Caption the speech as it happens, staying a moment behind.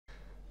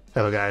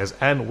Hello guys,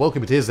 and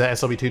welcome to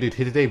ThatSrb2DUDE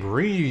here today,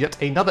 bringing you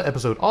yet another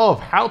episode of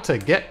How to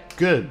Get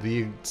Good,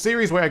 the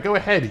series where I go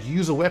ahead,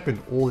 use a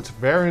weapon, all its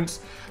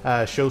variants,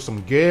 show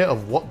some gear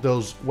of what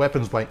those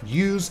weapons might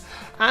use,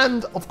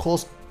 and of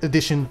course,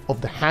 addition of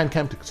the hand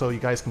cam so you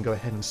guys can go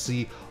ahead and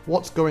see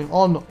what's going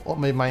on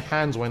with my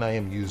hands when I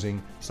am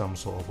using some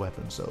sort of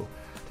weapon. So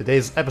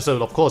today's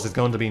episode, of course, is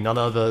going to be none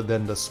other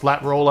than the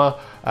Splat roller.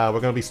 We're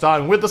going to be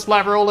starting with the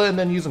Splat roller and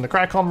then using the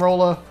Krak-On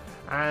roller,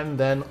 and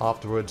then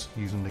afterwards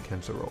using the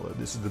Kensa roller.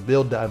 This is the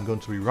build that I'm going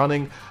to be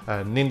running.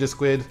 Ninja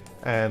Squid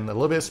and a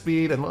little bit of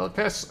speed and I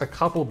guess a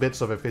couple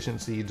bits of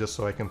efficiency just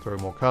so I can throw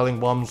more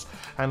curling bombs,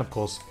 and of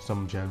course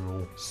some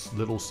general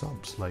little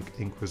subs like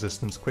ink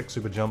resistance, quick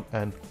super jump,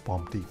 and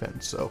bomb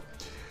defense. So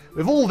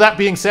with all that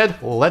being said,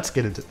 let's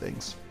get into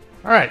things.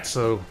 Alright,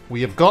 so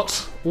we have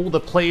got all the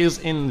players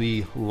in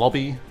the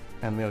lobby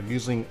and they're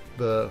using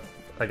the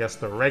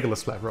regular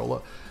Splat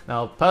roller.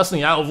 Now,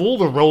 personally, out of all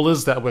the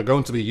rollers that we're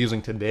going to be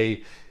using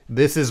today,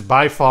 this is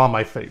by far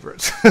my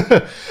favorite.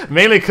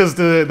 Mainly because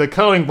the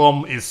curling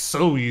bomb is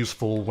so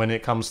useful when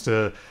it comes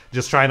to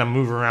just trying to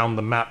move around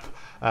the map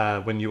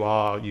when you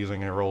are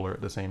using a roller at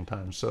the same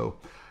time. So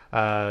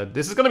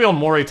this is going to be on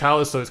Moray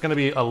Towers, so it's going to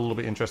be a little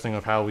bit interesting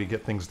of how we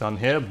get things done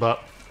here.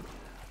 But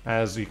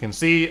as you can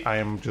see, I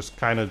am just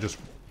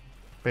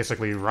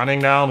basically running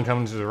down and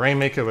coming to the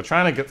Rainmaker. We're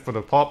trying to get for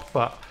the pop,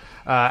 but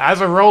as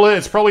a roller,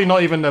 it's probably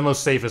not even the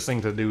most safest thing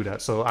to do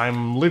that, so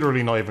I'm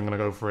literally not even going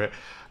to go for it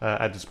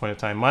at this point in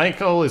time.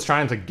 Michael is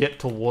trying to get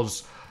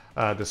towards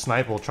the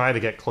sniper, or try to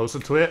get closer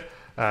to it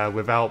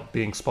without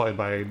being spotted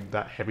by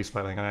that heavy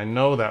splatting. And I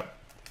know that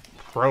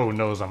Pro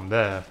knows I'm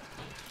there,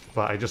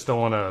 but I just don't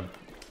want to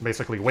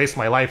basically waste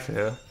my life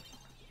here.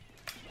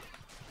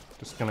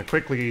 Just going to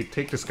quickly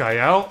take this guy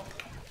out,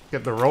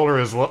 get the roller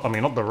as well. I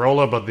mean, not the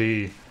roller, but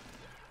the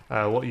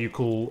what you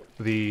call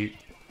the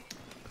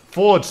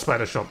forward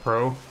splatter shot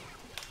pro.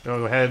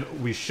 Go ahead,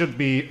 we should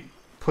be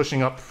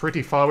pushing up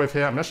pretty far with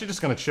here. I'm actually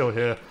just going to chill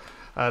here.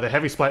 The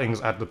heavy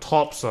splatting's at the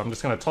top, so I'm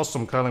just going to toss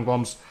some curling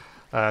bombs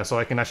so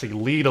I can actually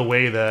lead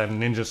away there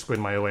and ninja squid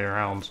my way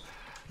around.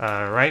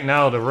 Right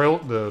now,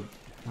 the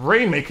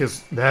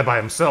Rainmaker's there by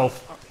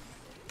himself.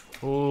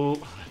 Oh,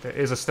 there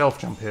is a stealth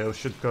jump here. We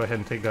should go ahead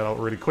and take that out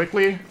really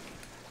quickly.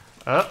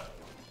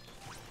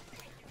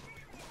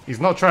 He's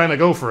not trying to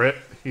go for it.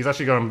 He's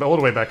actually going all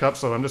the way back up,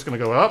 so I'm just going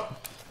to go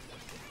up.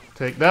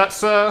 Take that,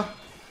 sir.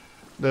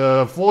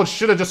 The Forge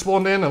should have just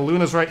spawned in, and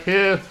Luna's right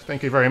here.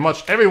 Thank you very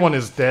much. Everyone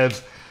is dead,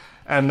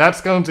 and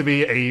that's going to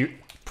be a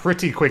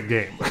pretty quick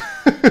game.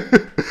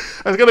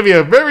 It's going to be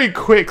a very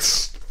quick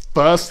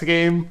first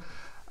game.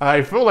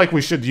 I feel like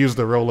we should use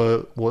the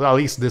roller, well, at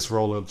least this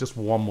roller, just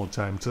one more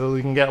time, so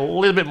we can get a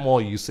little bit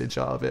more usage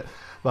out of it.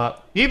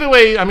 But either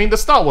way, I mean, the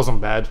start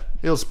wasn't bad.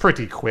 It was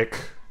pretty quick,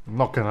 I'm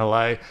not going to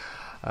lie.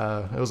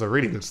 It was a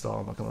really good start,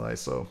 I'm not going to lie.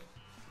 So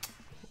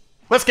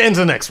let's get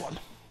into the next one.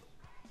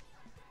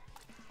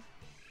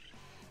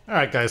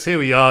 Alright guys, here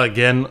we are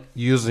again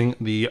using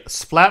the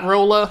Splat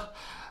roller.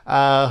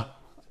 I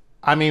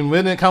mean,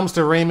 when it comes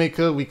to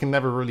Rainmaker, we can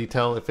never really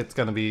tell if it's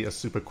going to be a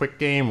super quick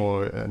game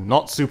or a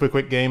not super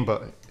quick game,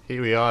 but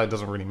here we are, it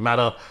doesn't really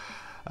matter.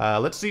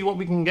 Let's see what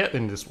we can get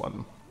in this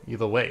one,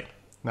 either way.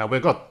 Now,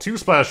 we've got two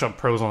Splatter Shot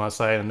pros on our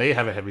side, and they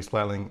have a heavy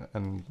splatting,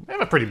 and they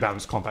have a pretty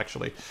balanced comp,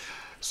 actually.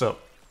 So,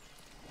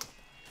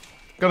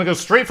 gonna go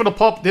straight for the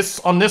pop.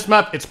 On this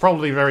map, it's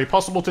probably very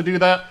possible to do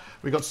that.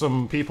 We got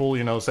some people,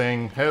 you know,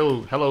 saying,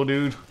 hello,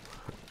 dude,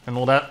 and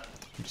all that.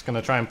 I'm just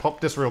gonna try and pop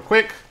this real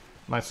quick.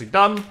 Nicely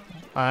done.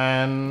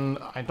 And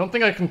I don't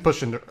think I can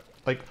push into,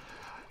 like,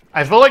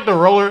 I feel like the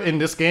roller in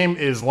this game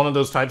is one of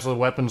those types of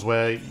weapons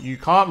where you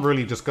can't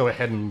really just go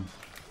ahead and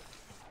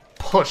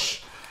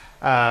push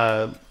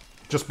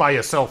just by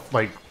yourself,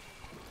 like,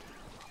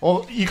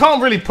 well, you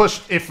can't really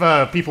push if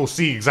people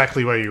see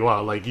exactly where you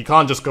are. Like, you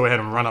can't just go ahead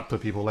and run up to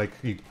people like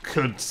you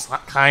could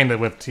kind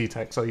of with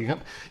T-Tech. So you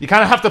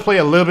kind of have to play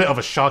a little bit of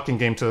a shocking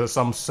game to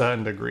some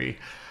certain degree.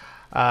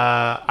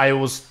 I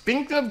was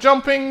thinking of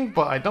jumping,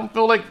 but I don't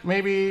feel like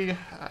I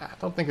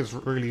don't think it's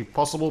really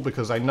possible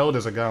because I know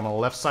there's a guy on the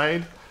left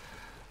side.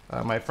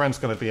 My friend's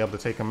going to be able to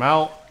take him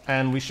out,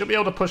 and we should be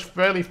able to push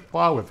fairly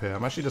far with him.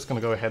 I'm actually just going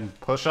to go ahead and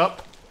push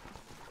up.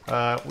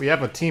 We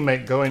have a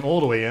teammate going all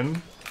the way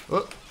in.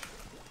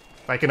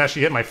 If I can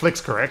actually hit my flicks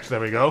correct,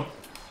 there we go.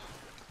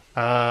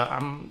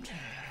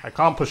 I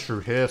can't push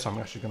through here, so I'm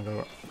actually going to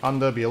go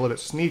under, be a little bit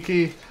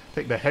sneaky,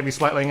 take the heavy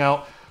splatling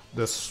out.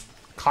 This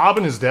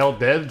carbon is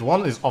dead,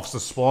 one is off the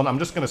spawn. I'm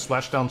just going to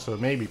splash down to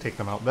maybe take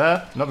them out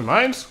there. Never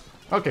mind.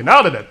 Okay,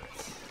 now they're dead.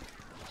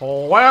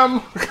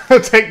 Wham!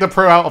 Take the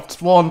pro out of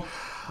spawn.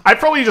 I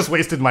probably just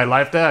wasted my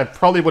life there. I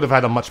probably would have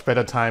had a much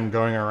better time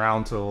going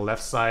around to the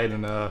left side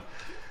and,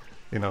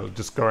 you know,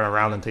 just going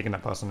around and taking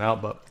that person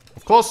out. But,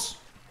 of course,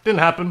 didn't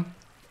happen.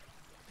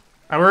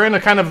 And we're in a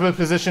kind of a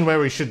position where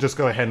we should just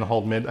go ahead and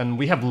hold mid, and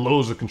we have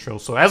loads of control.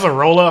 So as a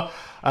roller,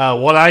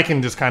 what I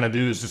can just kind of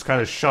do is just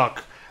kind of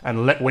shock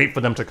and wait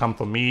for them to come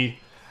for me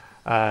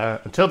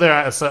until they're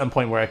at a certain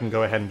point where I can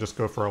go ahead and just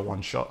go for a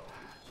one-shot.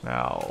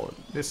 Now,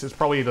 this is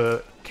probably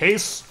the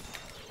case.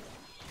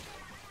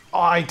 Oh,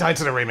 I died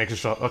to the Rainmaker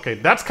shot. Okay,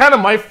 that's kind of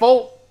my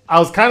fault. I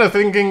was kind of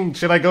thinking,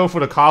 should I go for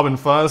the Carbon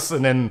first,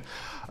 and then...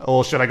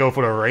 Or should I go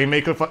for the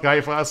Rainmaker guy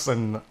first?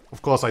 And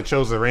of course I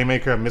chose the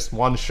Rainmaker, missed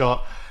one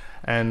shot.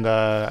 And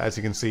as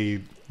you can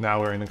see,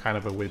 now we're in a kind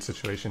of a weird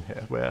situation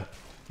here where,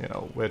 you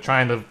know, we're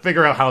trying to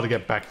figure out how to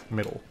get back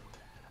middle.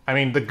 I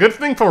mean, the good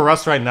thing for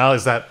us right now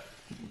is that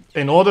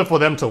in order for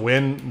them to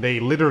win,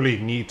 they literally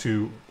need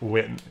to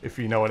win, if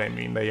you know what I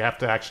mean. They have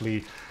to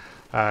actually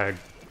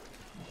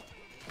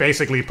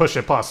basically push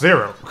it past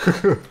 0.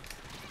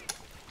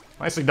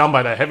 Nicely done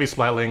by that heavy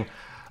Splatling.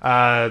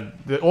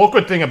 The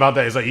awkward thing about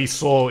that is that he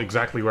saw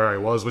exactly where I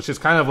was, which is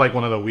kind of like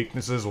one of the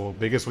weaknesses or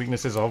biggest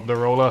weaknesses of the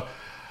roller.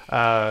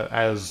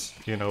 As,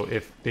 you know,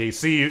 if they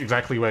see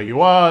exactly where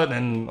you are,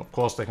 then of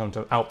course they're going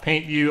to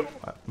outpaint you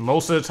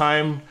most of the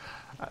time.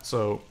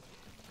 So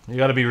you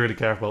got to be really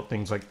careful about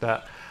things like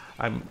that.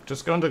 I'm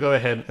just going to go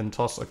ahead and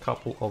toss a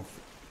couple of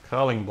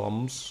curling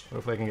bombs.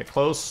 Hopefully I can get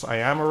close. I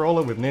am a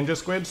roller with Ninja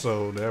Squid,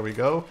 so there we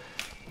go.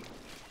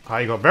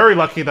 I got very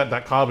lucky that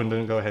that Carbon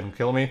didn't go ahead and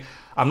kill me.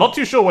 I'm not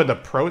too sure where the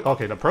Pro...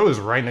 Okay, the Pro is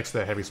right next to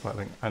the Heavy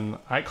Splatling, and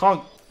I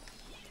can't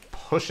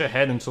push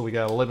ahead until we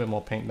get a little bit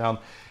more paint down.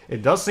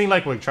 It does seem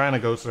like we're trying to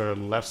go to the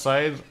left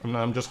side, and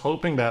I'm just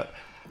hoping that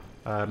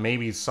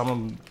maybe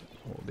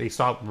they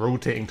start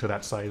rotating to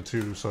that side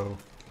too, so...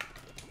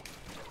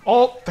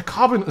 Oh, the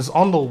Carbon is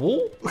on the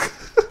wall?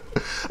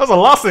 That's the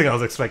last thing I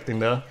was expecting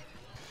there.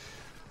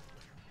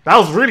 That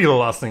was really the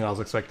last thing I was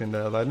expecting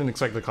there. I didn't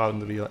expect the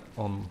Carbon to be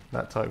on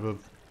that type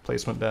of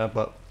placement there,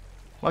 but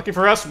lucky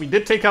for us, we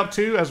did take out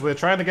 2 as we're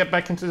trying to get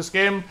back into this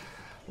game.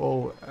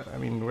 Well, I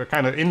mean, we're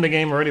kind of in the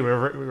game already.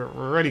 We're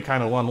already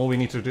kind of won. All we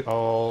need to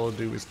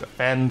do is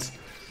defend.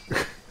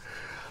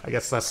 I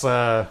guess that's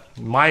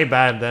my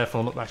bad there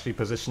for not actually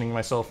positioning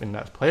myself in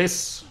that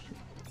place.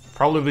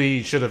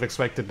 Probably should have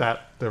expected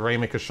that the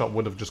Rainmaker shot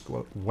would have just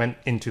went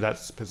into that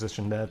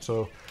position there.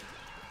 So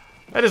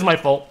that is my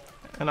fault.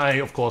 And I,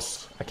 of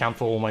course, account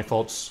for all my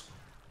faults.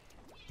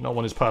 No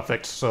one is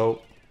perfect,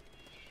 so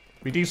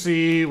we do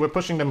see we're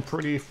pushing them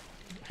pretty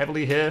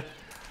heavily here.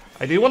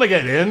 I do want to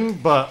get in,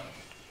 but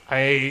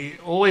I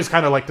always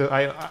kind of like to...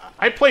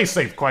 I play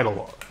safe quite a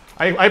lot.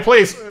 I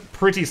play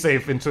pretty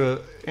safe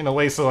in a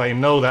way so I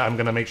know that I'm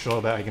going to make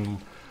sure that I can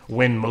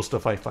win most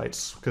of my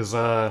fights. Because,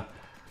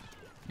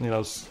 you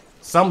know,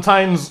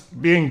 sometimes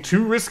being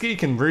too risky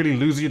can really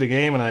lose you the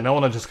game, and I don't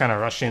want to just kind of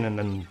rush in and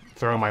then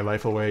throw my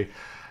life away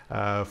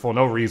for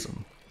no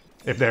reason.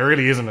 If there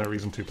really isn't a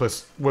reason to.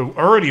 Plus, we're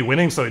already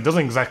winning, so it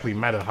doesn't exactly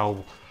matter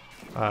how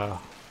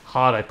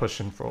hard I push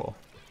in for.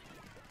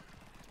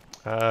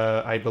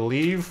 I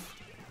believe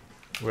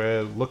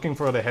we're looking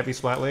for the Heavy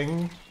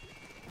Splatling.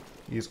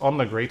 He's on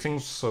the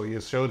gratings, so he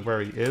has showed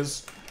where he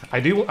is.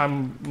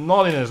 I'm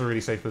not in a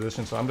really safe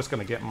position, so I'm just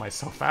going to get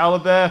myself out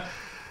of there.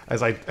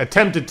 As I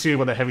attempted to,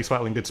 but the Heavy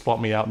Splatling did spot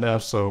me out there,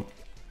 so...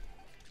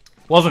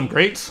 Wasn't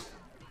great.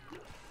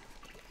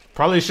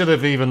 Probably should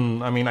have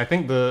even... I mean, I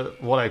think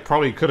what I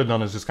probably could have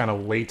done is just kind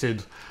of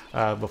waited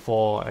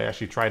before I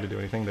actually tried to do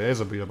anything. There is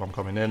a beat bomb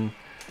coming in.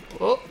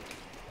 Oh!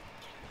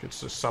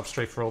 Gets the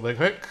substrate for all they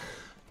quick.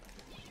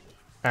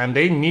 And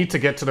they need to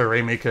get to the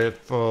Rainmaker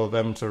for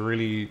them to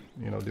really,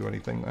 you know, do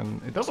anything.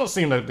 And it doesn't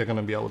seem that they're going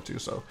to be able to,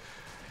 so...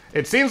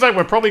 It seems like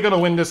we're probably going to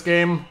win this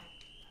game.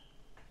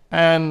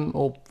 And,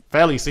 well,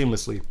 fairly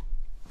seamlessly.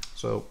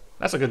 So,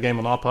 that's a good game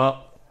on our part.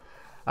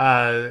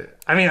 I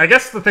mean, I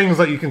guess the things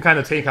that you can kind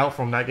of take out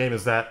from that game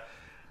is that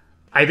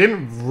I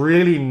didn't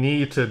really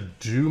need to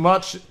do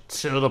much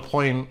to the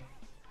point,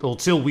 or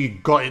till we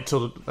got it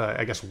to,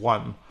 I guess,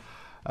 1.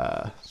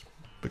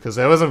 Because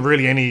there wasn't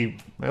really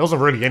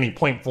any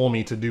point for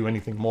me to do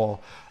anything more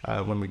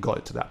when we got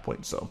it to that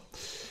point. So,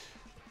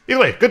 either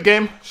way, good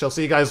game. Shall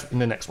see you guys in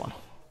the next one.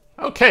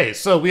 Okay,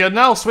 so we are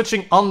now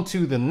switching on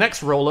to the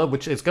next roller,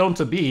 which is going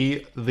to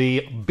be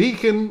the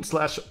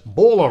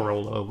beacon/baller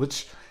roller,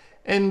 which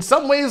in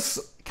some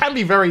ways can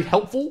be very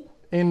helpful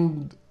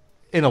in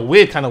a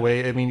weird kind of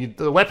way. I mean,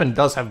 the weapon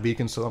does have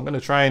beacons, so I'm going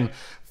to try and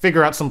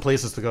figure out some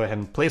places to go ahead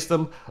and place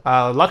them.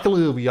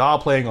 Luckily, we are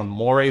playing on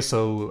Moray,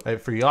 so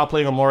if we are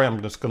playing on Moray,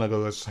 I'm just going to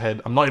go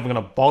ahead. I'm not even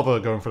going to bother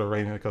going for the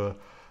Rainmaker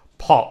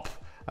pop,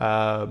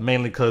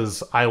 mainly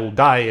because I will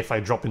die if I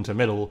drop into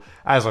middle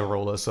as a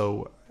roller,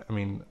 so, I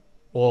mean,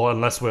 or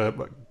unless we're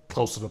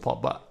close to the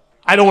pop, but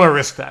I don't want to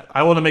risk that.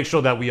 I want to make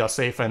sure that we are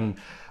safe and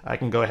I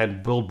can go ahead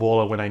and build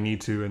baller when I need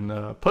to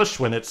and push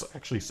when it's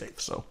actually safe.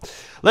 So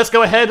let's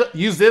go ahead,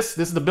 use this.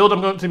 This is the build I'm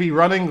going to be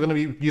running. I'm going to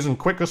be using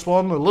quick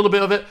respawn, a little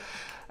bit of it.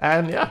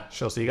 And yeah,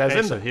 shall see you guys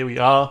in. So here we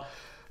are,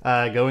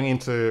 going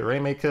into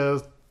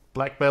Rainmaker,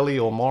 Black Belly,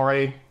 or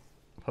Moray.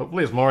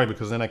 Hopefully it's Moray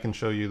because then I can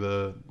show you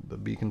the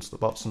beacons, the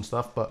bots and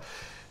stuff. But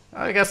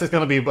I guess it's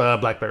going to be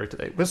Blackberry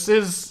today. This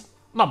is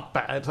not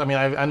bad. I mean,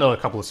 I know a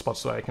couple of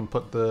spots where I can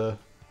put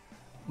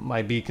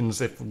my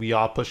beacons if we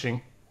are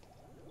pushing.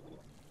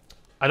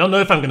 I don't know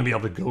if I'm going to be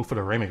able to go for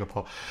the Rainmaker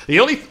pop. The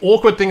only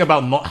awkward thing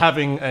about not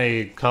having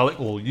a curling,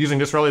 or using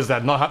this rally, is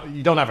that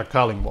you don't have a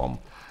curling bomb,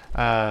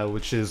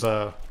 which is, you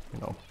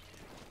know,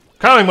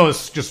 curling bomb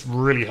is just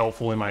really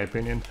helpful in my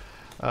opinion.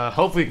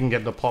 Hopefully we can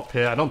get the pop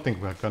here. I don't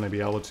think we're going to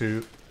be able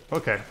to.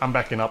 Okay, I'm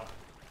backing up.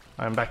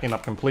 I'm backing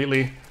up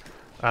completely.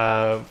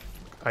 I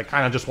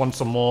kind of just want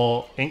some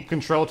more ink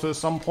control to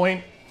some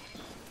point.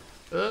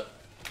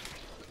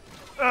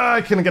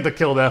 I couldn't get the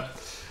kill there.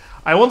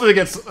 I wanted to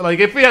get, like,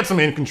 if we had some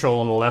ink control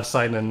on the left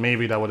side, then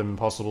maybe that would have been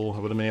possible. I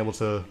would have been able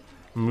to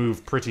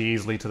move pretty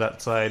easily to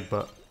that side,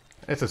 but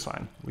it is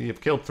fine. We have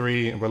killed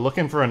 3, and we're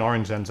looking for an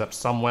orange NZAP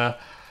somewhere.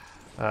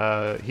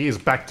 He is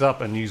backed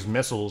up and used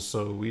missiles,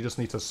 so we just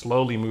need to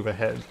slowly move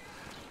ahead.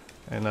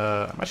 And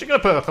I'm actually going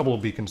to put a couple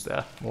of beacons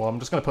there. Well, I'm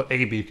just going to put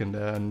a beacon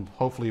there and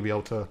hopefully be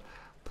able to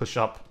push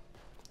up.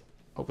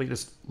 Hopefully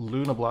this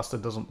Lunar Blaster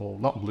doesn't, well,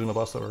 not Lunar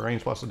Blaster, but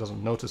Range Blaster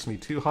doesn't notice me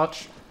too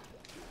much.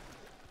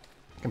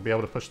 Can be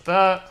able to push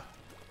that.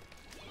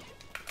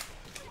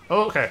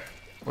 Okay,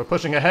 we're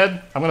pushing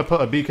ahead. I'm going to put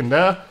a beacon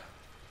there,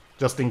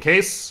 just in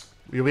case.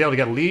 We'll be able to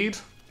get a lead.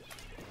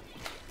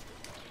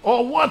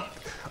 Oh, what?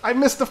 I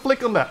missed the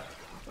flick on that.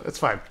 It's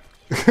fine.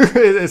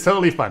 It's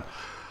totally fine.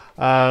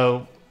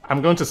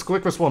 I'm going to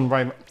quick respawn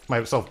right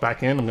myself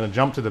back in. I'm going to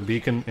jump to the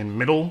beacon in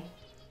middle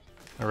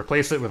and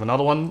replace it with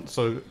another one.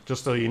 So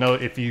just so you know,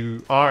 if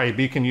you are a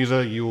beacon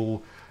user,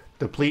 you'll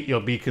deplete your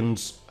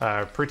beacons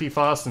pretty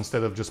fast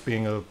instead of just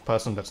being a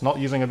person that's not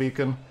using a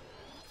beacon.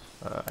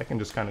 I can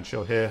just kind of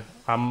chill here.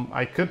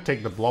 I could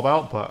take the blob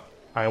out, but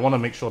I want to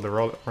make sure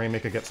the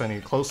Rainmaker gets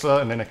any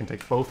closer, and then I can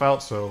take both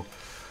out. So,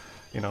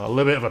 you know, a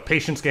little bit of a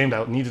patience game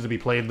that needed to be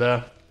played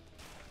there.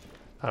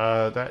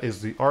 That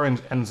is the orange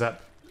NZAP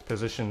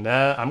position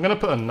there. I'm going to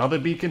put another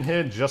beacon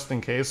here just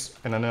in case,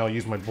 and then I'll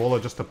use my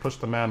baller just to push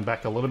the man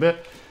back a little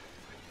bit.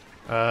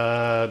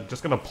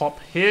 Just going to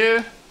pop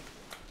here.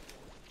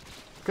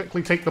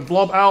 Quickly take the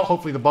blob out.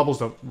 Hopefully the bubbles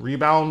don't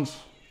rebound.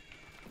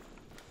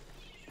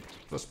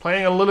 Just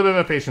playing a little bit of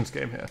a patience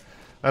game here.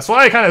 That's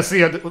why I kind of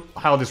see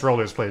how this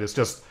roller is played. It's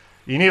just,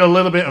 you need a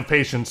little bit of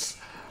patience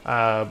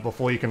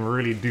before you can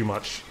really do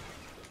much.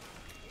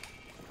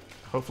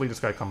 Hopefully this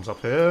guy comes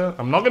up here.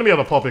 I'm not going to be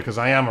able to pop it because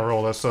I am a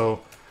roller,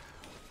 so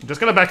I'm just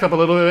going to back up a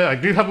little bit. I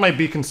do have my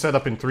beacon set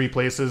up in 3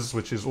 places,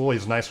 which is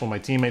always nice for my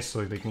teammates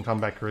so they can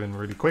come back in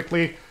really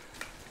quickly.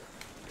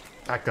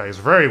 That guy is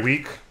very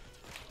weak.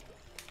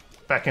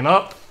 Backing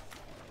up.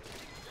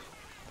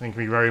 Thank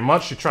you very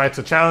much. He tried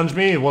to challenge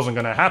me. It wasn't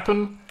going to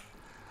happen.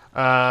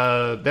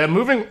 They're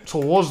moving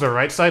towards the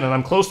right side, and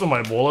I'm close to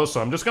my baller,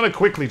 so I'm just going to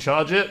quickly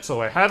charge it.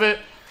 So I have it.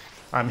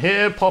 I'm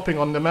here, popping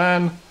on the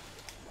man.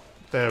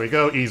 There we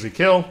go, easy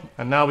kill.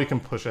 And now we can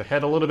push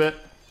ahead a little bit.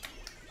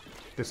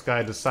 This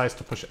guy decides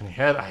to push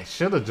ahead. I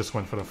should have just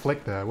went for the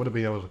flick there. I would have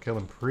been able to kill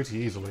him pretty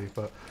easily,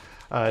 but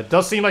it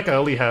does seem like I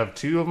only have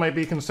 2 of my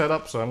beacons set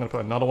up, so I'm going to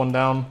put another one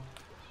down.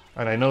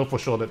 And I know for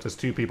sure that there's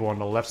 2 people on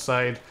the left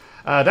side.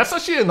 That's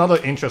actually another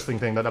interesting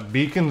thing, that the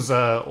beacons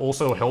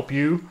also help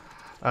you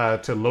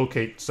to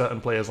locate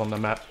certain players on the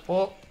map.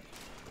 Oh,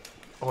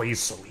 he's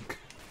so weak.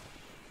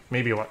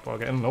 Maybe what?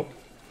 Again? Nope.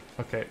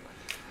 Okay.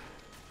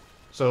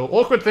 So,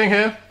 awkward thing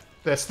here.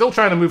 They're still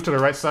trying to move to the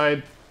right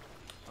side.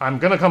 I'm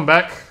gonna come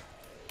back.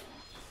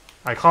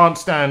 I can't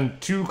stand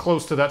too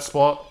close to that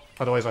spot,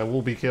 otherwise I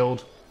will be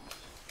killed.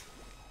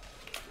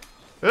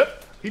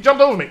 He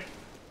jumped over me.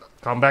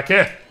 Come back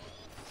here.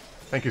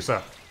 Thank you,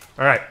 sir.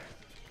 Alright.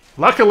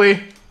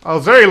 Luckily, I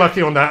was very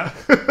lucky on that.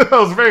 I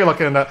was very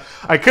lucky on that.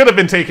 I could have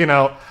been taken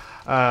out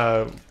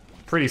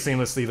pretty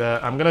seamlessly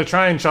there. I'm gonna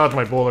try and charge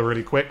my baller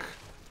really quick.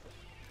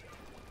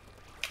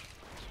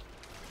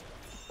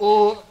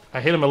 Oh, I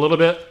hit him a little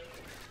bit.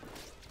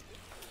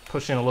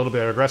 Pushing a little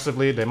bit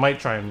aggressively. They might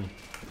try and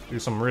do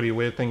some really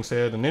weird things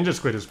here. The Ninja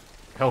Squid is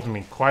helping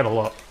me quite a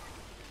lot.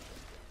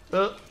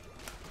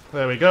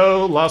 There we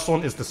go. Last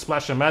one is the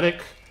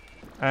Splashomatic.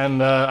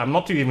 And I'm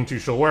not even too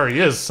sure where he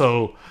is,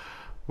 so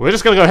we're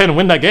just going to go ahead and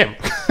win that game.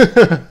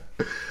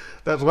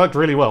 That's worked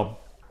really well.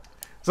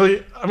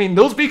 So, I mean,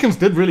 those beacons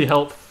did really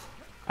help.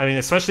 I mean,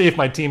 especially if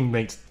my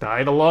teammates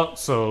died a lot,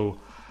 so,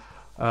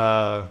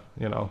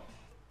 you know.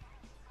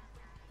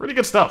 Really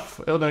good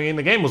stuff. I mean,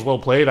 the game was well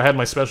played. I had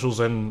my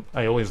specials and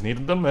I always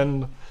needed them,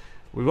 and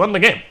we won the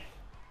game.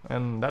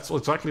 And that's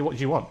exactly what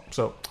you want.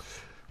 So,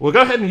 we'll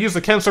go ahead and use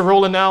the Kensa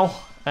roller now,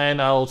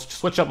 and I'll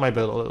switch up my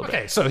build a little bit.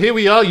 Okay, so here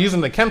we are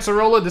using the Kensa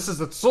roller. This is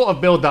the sort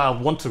of build that I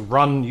want to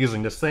run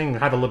using this thing.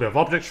 Have a little bit of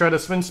object shredder,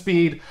 spin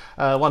speed,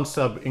 1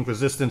 sub ink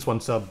resistance, 1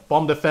 sub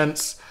bomb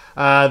defense.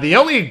 The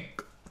only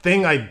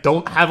thing I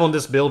don't have on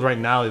this build right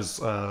now is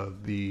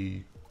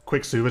the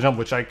quick super jump,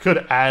 which I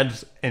could add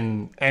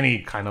in any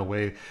kind of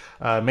way.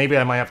 Maybe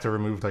I might have to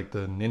remove like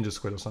the Ninja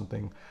Squid or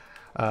something.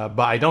 But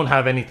I don't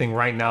have anything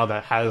right now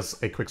that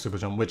has a quick super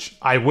jump, which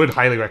I would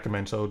highly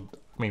recommend. So,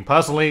 I mean,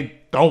 personally,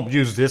 don't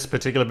use this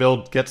particular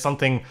build. Get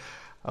something,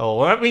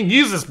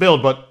 use this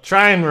build, but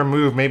try and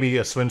remove maybe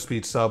a swim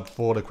speed sub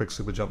for the quick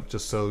super jump,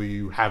 just so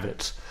you have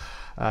it.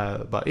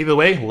 But either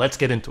way, let's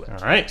get into it.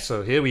 All right,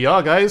 so here we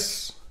are,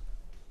 guys.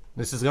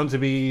 This is going to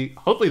be,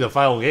 hopefully, the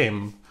final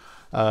game.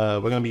 We're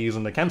going to be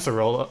using the Kensa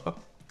roller,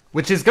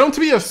 which is going to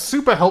be a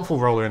super helpful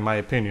roller, in my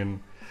opinion,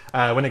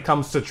 when it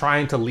comes to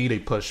trying to lead a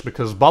push,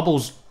 because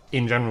bubbles,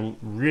 in general,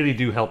 really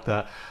do help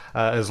that.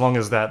 as long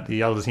as that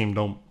the other team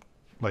don't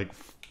like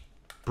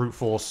brute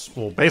force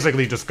or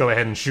basically just go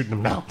ahead and shoot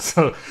them down.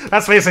 So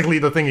that's basically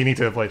the thing you need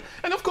to avoid.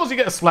 And of course you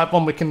get a Splat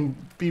bomb, which can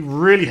be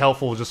really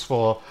helpful just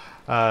for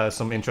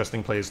some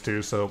interesting plays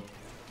too. So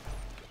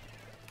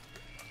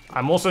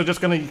I'm also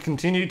just going to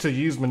continue to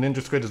use my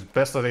Ninja Squid as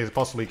best as I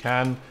possibly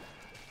can.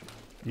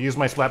 Use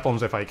my Splat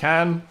bombs if I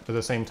can. At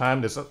the same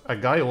time, there's a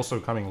guy also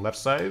coming left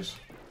side.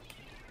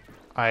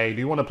 I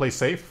do want to play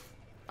safe.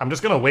 I'm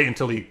just going to wait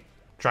until he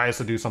tries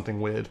to do something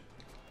weird.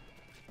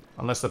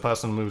 Unless the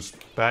person moves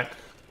back.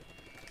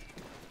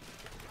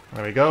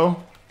 There we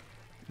go.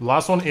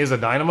 Last one is a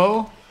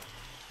dynamo.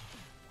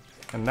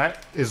 And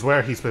that is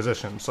where he's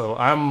positioned. So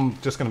I'm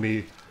just going to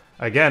be,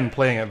 again,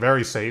 playing it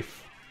very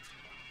safe.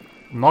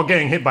 I'm not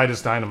getting hit by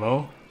this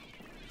dynamo.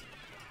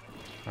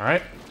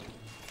 Alright.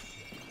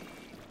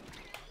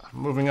 I'm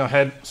moving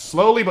ahead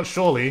slowly but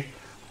surely.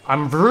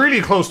 I'm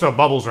really close to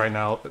bubbles right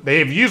now.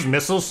 They've used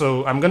missiles,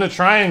 so I'm going to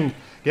try and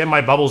get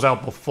my bubbles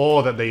out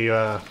before that they...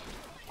 Oh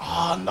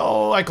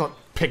no, I got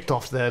picked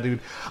off there, dude.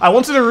 I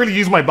wanted to really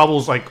use my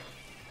bubbles, like,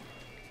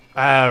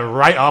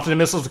 right after the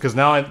missiles, because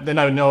then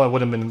I know I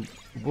wouldn't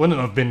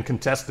have been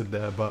contested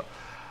there, but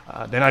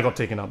then I got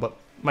taken out. But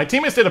my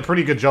teammates did a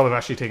pretty good job of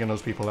actually taking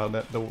those people out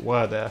that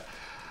were there.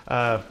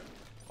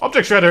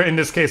 Object Shredder, in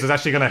this case, is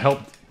actually going to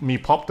help me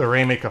pop the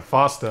Rainmaker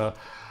faster.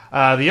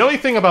 The only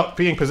thing about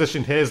being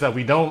positioned here is that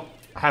we don't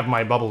have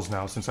my bubbles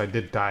now, since I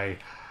did die.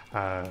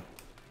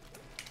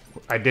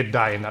 I did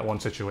die in that one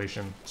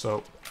situation,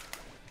 so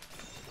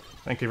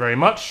thank you very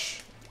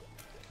much.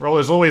 Roll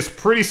is always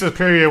pretty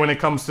superior when it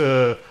comes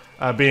to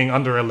being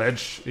under a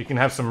ledge. You can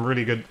have some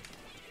really good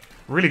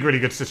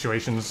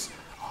situations.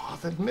 Oh,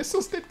 the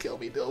missiles did kill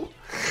me though.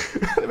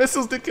 The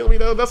missiles did kill me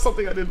though. That's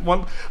something I didn't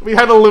want. We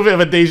had a little bit of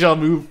a deja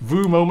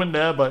vu moment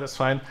there, but it's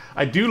fine.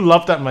 I do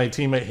love that my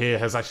teammate here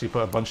has actually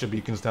put a bunch of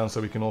beacons down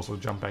so we can also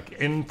jump back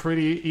in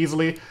pretty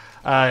easily.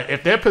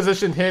 If they're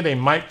positioned here, they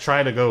might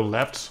try to go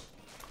left.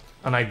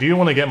 And I do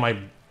want to get my...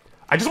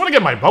 I just want to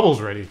get my bubbles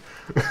ready.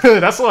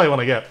 That's all I want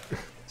to get.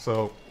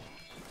 So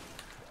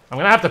I'm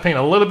going to have to paint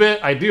a little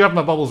bit. I do have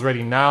my bubbles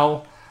ready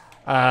now.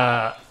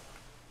 I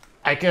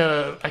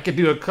could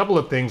do a couple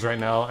of things right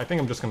now. I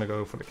think I'm just going to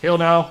go for the kill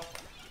now.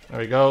 There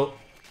we go.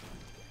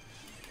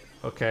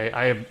 Okay,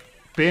 I have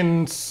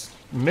been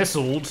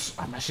missiled.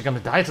 I'm actually going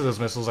to die to those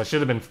missiles. I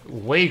should have been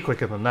way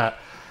quicker than that.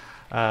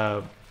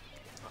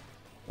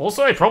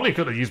 Also, I probably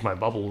could have used my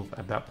bubble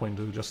at that point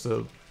too, just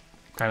to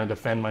kind of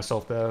defend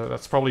myself there.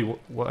 That's probably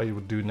what I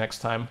would do next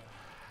time.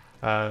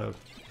 Bear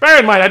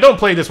in mind, I don't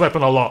play this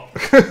weapon a lot.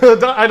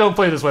 I don't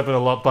play this weapon a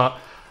lot, but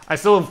I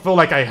still feel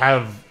like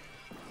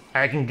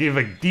I can give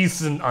a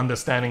decent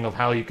understanding of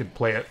how you could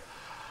play it.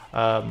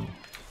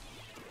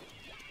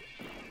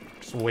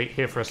 Just wait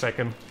here for a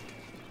second.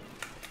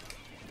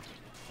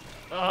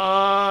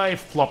 I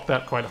flopped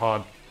that quite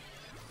hard.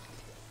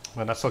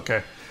 But that's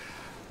okay.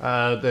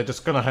 They're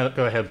just gonna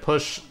go ahead and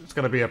push. It's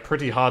gonna be a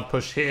pretty hard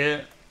push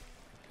here.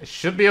 I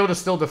should be able to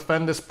still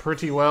defend this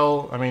pretty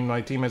well. I mean,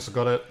 my teammates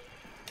got it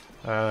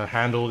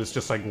handled. It's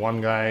just like one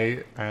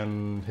guy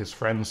and his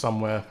friend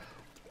somewhere.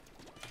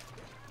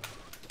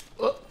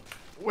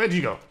 Where'd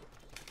you go?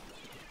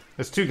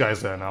 There's two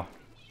guys there now.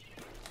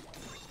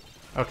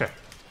 Okay.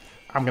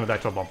 I'm gonna die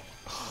to a bomb.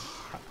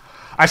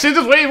 I should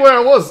just wait where I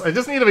was. I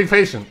just need to be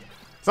patient.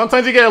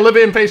 Sometimes you get a little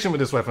bit impatient with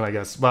this weapon, I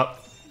guess. But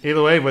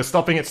either way, we're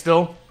stopping it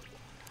still.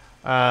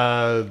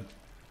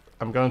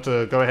 I'm going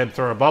to go ahead and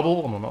throw a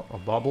bubble. Well, not a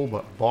bubble,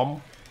 but a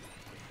bomb.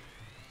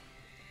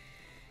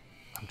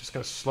 I'm just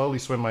going to slowly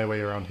swim my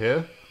way around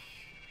here.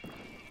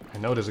 I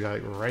know there's a guy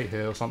right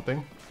here or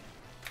something.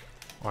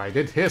 Oh, I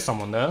did hear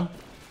someone there.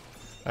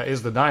 That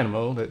is the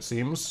dynamo, it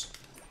seems.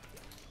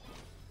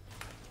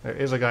 There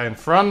is a guy in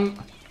front,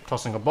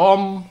 tossing a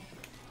bomb.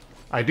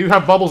 I do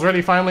have bubbles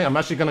ready finally. I'm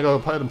actually going to go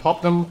ahead and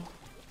pop them.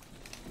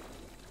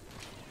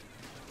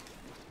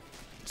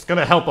 It's going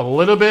to help a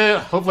little bit.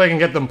 Hopefully I can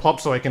get them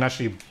popped so I can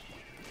actually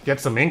get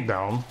some ink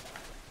down.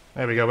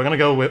 There we go. We're going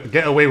to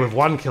get away with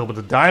one kill, but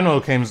the dynamo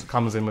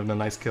comes in with a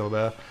nice kill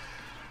there.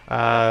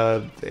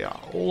 They are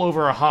all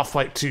over a half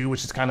fight too,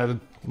 which is kind of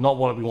not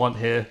what we want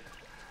here.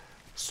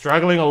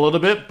 Struggling a little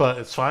bit, but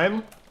it's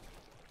fine.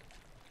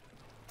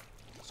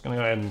 Just going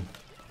to go ahead and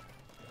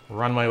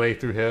run my way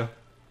through here.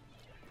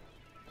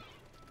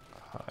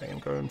 I am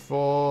going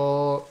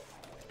for...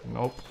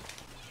 Nope.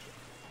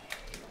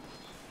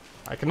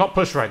 I cannot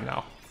push right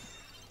now.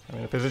 I'm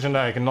in a position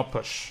that I cannot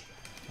push.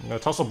 I'm going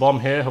to toss a bomb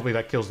here. Hopefully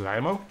that kills the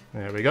dynamo.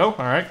 There we go.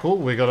 Alright, cool.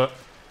 We got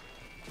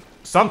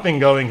something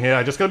going here.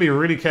 I just got to be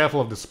really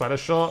careful of the splatter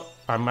shot.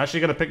 I'm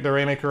actually going to pick the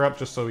Rainmaker up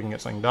just so we can get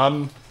something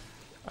done.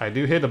 I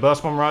do hear the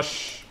burst bomb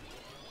rush.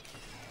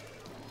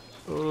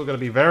 Oh, got to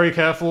be very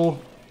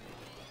careful.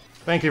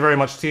 Thank you very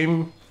much,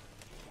 team.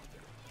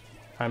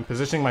 I'm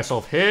positioning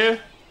myself here.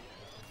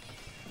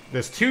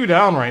 There's two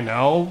down right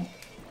now.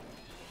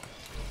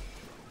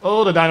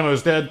 Oh, the dynamo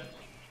is dead.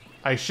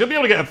 I should be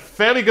able to get a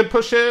fairly good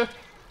push here.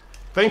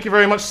 Thank you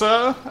very much,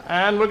 sir.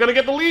 And we're going to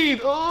get the lead.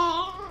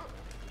 Oh.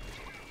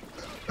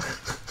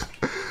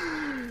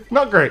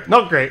 Not great,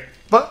 not great.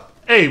 But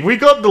Hey, we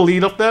got the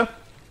lead up there.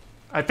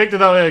 I picked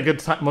it out at a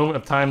good moment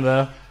of time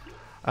there.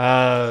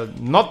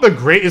 Not the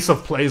greatest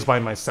of plays by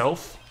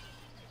myself.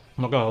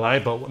 I'm not gonna lie,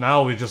 but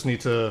now we just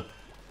need to...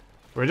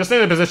 We're just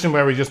in a position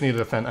where we just need to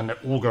defend, and they're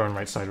all going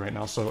right side right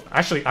now. So,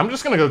 actually, I'm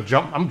just gonna go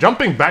jump. I'm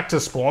jumping back to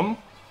spawn.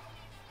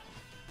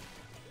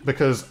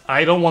 Because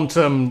I don't want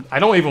them... I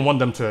don't even want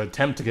them to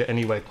attempt to get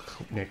anywhere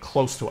near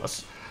close to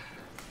us.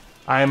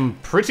 I'm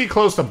pretty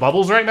close to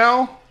bubbles right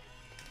now.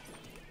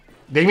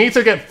 They need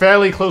to get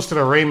fairly close to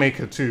the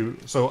Rainmaker too.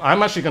 So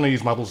I'm actually going to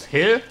use bubbles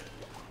here.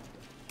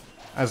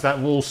 As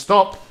that will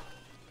stop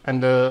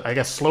and I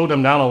guess slow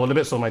them down a little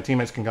bit so my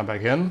teammates can come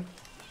back in.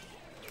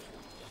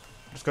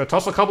 Just going to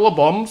toss a couple of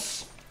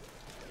bombs.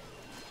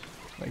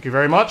 Thank you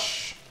very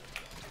much.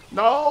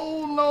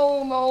 No,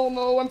 no, no,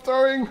 no, I'm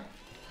throwing.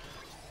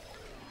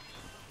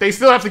 They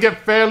still have to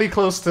get fairly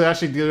close to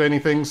actually do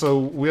anything, so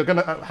we're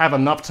going to have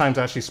enough time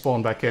to actually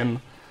spawn back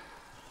in.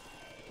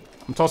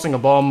 I'm tossing a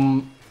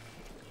bomb.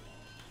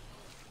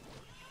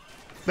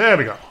 There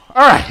we go.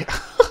 Alright.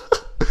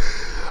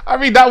 I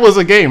mean, that was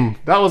a game.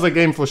 That was a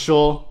game for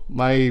sure.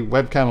 My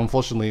webcam,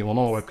 unfortunately, well,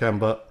 not webcam,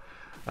 but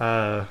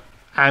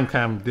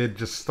Handcam did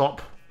just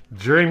stop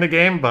during the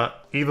game,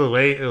 but either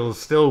way, it was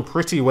still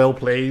pretty well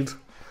played.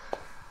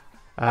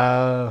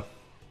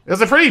 It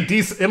was a pretty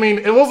decent... I mean,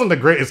 it wasn't the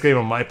greatest game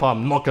on my part,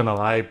 I'm not gonna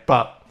lie,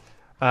 but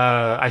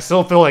I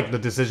still feel like the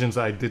decisions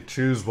I did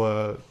choose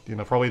were, you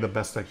know, probably the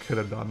best I could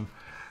have done.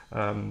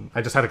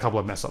 I just had a couple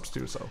of mess-ups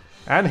too, so...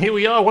 And here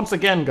we are once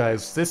again,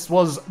 guys. This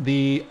was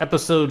the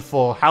episode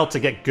for how to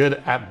get good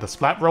at the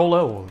Splat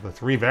roller, or the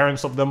 3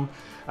 variants of them.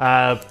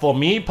 For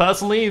me,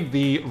 personally,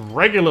 the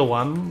regular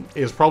one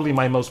is probably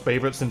my most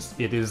favorite, since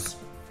it is...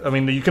 I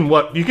mean, you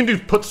can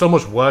put so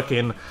much work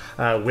in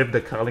with the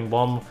curling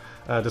bomb.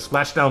 The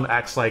splashdown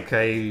acts like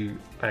I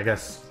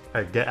guess,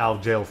 a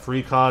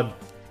get-out-of-jail-free card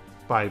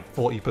by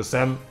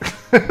 40%.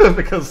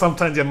 Because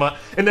sometimes in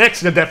the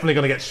X, you're definitely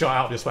going to get shot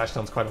out of your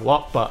splashdowns quite a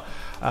lot, but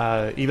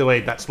either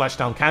way, that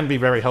splashdown can be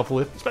very helpful,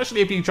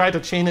 especially if you try to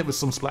chain it with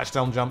some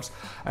splashdown jumps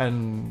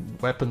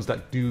and weapons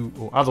that do,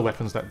 or other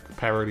weapons that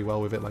pair really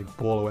well with it, like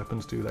baller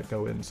weapons do that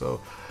go in, so...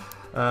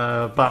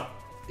 but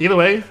either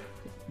way,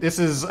 this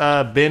has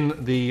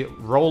been the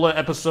roller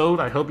episode.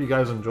 I hope you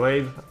guys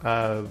enjoyed.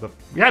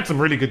 We had some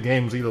really good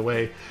games either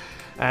way.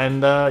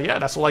 And yeah,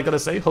 that's all I gotta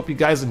say. Hope you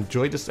guys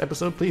enjoyed this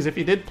episode. Please, if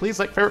you did, please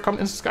like, favorite, comment,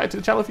 and subscribe to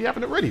the channel if you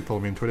haven't already.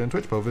 Follow me on Twitter and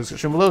Twitch, both in the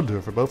description below. Do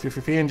it for both if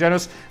you're free and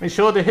generous. Make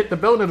sure to hit the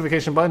bell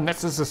notification button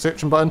next to the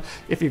subscription button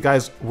if you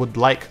guys would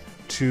like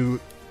to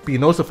be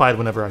notified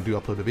whenever I do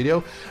upload a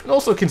video. And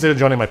also consider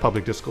joining my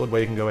public Discord, where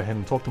you can go ahead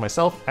and talk to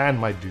myself and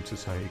my Dude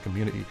Society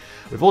community.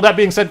 With all that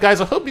being said, guys,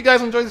 I hope you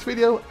guys enjoyed this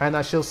video, and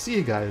I shall see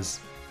you guys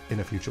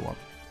in a future one.